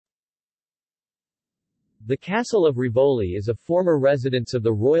The Castle of Rivoli is a former residence of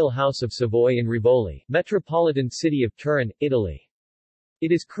the Royal House of Savoy in Rivoli, metropolitan city of Turin, Italy.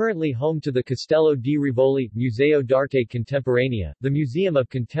 It is currently home to the Castello di Rivoli, Museo d'Arte Contemporanea, the Museum of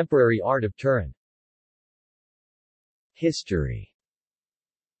Contemporary Art of Turin. History.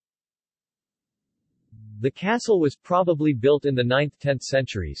 The castle was probably built in the 9th–10th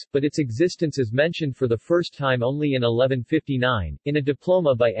centuries, but its existence is mentioned for the first time only in 1159, in a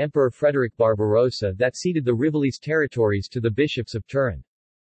diploma by Emperor Frederick Barbarossa that ceded the Rivoli's territories to the bishops of Turin.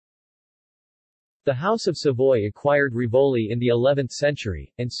 The House of Savoy acquired Rivoli in the 11th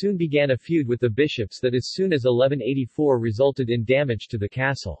century, and soon began a feud with the bishops that as soon as 1184 resulted in damage to the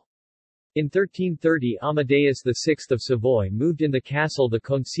castle. In 1330 Amadeus VI of Savoy moved in the castle the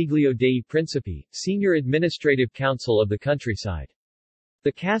Consiglio dei Principi, senior administrative council of the countryside.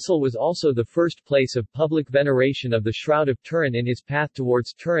 The castle was also the first place of public veneration of the Shroud of Turin in his path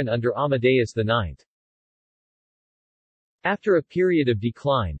towards Turin under Amadeus IX. After a period of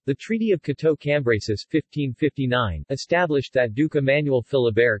decline, the Treaty of Cateau-Cambrésis 1559 established that Duke Emmanuel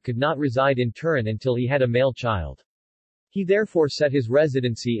Philibert could not reside in Turin until he had a male child. He therefore set his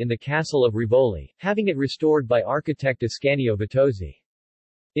residency in the castle of Rivoli, having it restored by architect Ascanio Vitozzi.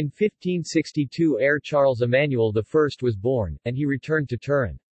 In 1562 heir Charles Emmanuel I was born, and he returned to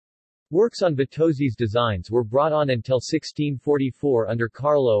Turin. Works on Vitozzi's designs were brought on until 1644 under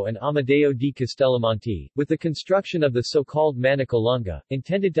Carlo and Amadeo di Castellamonte, with the construction of the so-called Manica Lunga,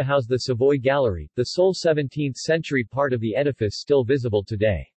 intended to house the Savoy Gallery, the sole 17th-century part of the edifice still visible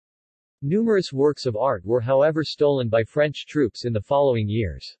today. Numerous works of art were however stolen by French troops in the following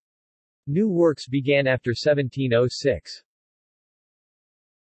years. New works began after 1706.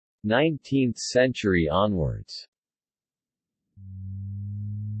 19th century onwards.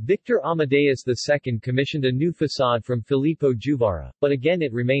 Victor Amadeus II commissioned a new façade from Filippo Juvara, but again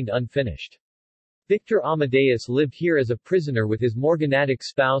it remained unfinished. Victor Amadeus lived here as a prisoner with his morganatic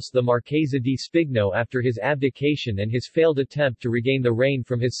spouse the Marchesa di Spigno after his abdication and his failed attempt to regain the reign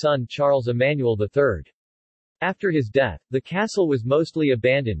from his son Charles Emmanuel III. After his death, the castle was mostly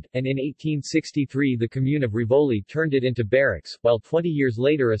abandoned, and in 1863 the commune of Rivoli turned it into barracks, while 20 years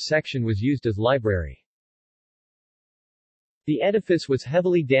later a section was used as library. The edifice was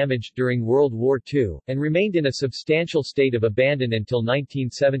heavily damaged during World War II, and remained in a substantial state of abandon until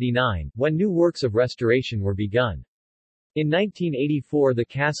 1979, when new works of restoration were begun. In 1984 the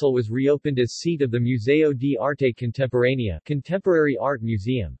castle was reopened as seat of the Museo d'Arte Contemporanea, Contemporary Art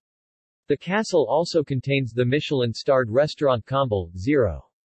Museum. The castle also contains the Michelin-starred restaurant Comble, Zero.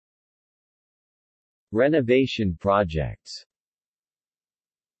 Renovation projects.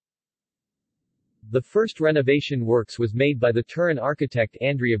 The first renovation works was made by the Turin architect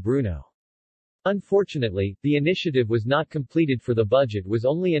Andrea Bruno. Unfortunately, the initiative was not completed for the budget was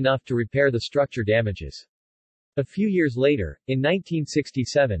only enough to repair the structure damages. A few years later, in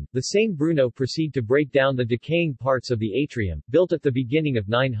 1967, the same Bruno proceeded to break down the decaying parts of the atrium, built at the beginning of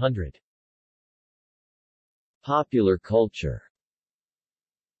 900. Popular culture.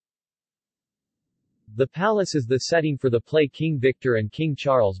 The palace is the setting for the play King Victor and King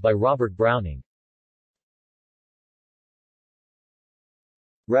Charles by Robert Browning.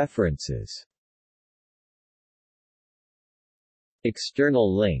 References.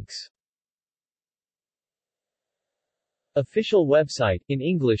 External links. Official website, in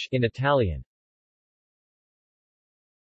English, in Italian.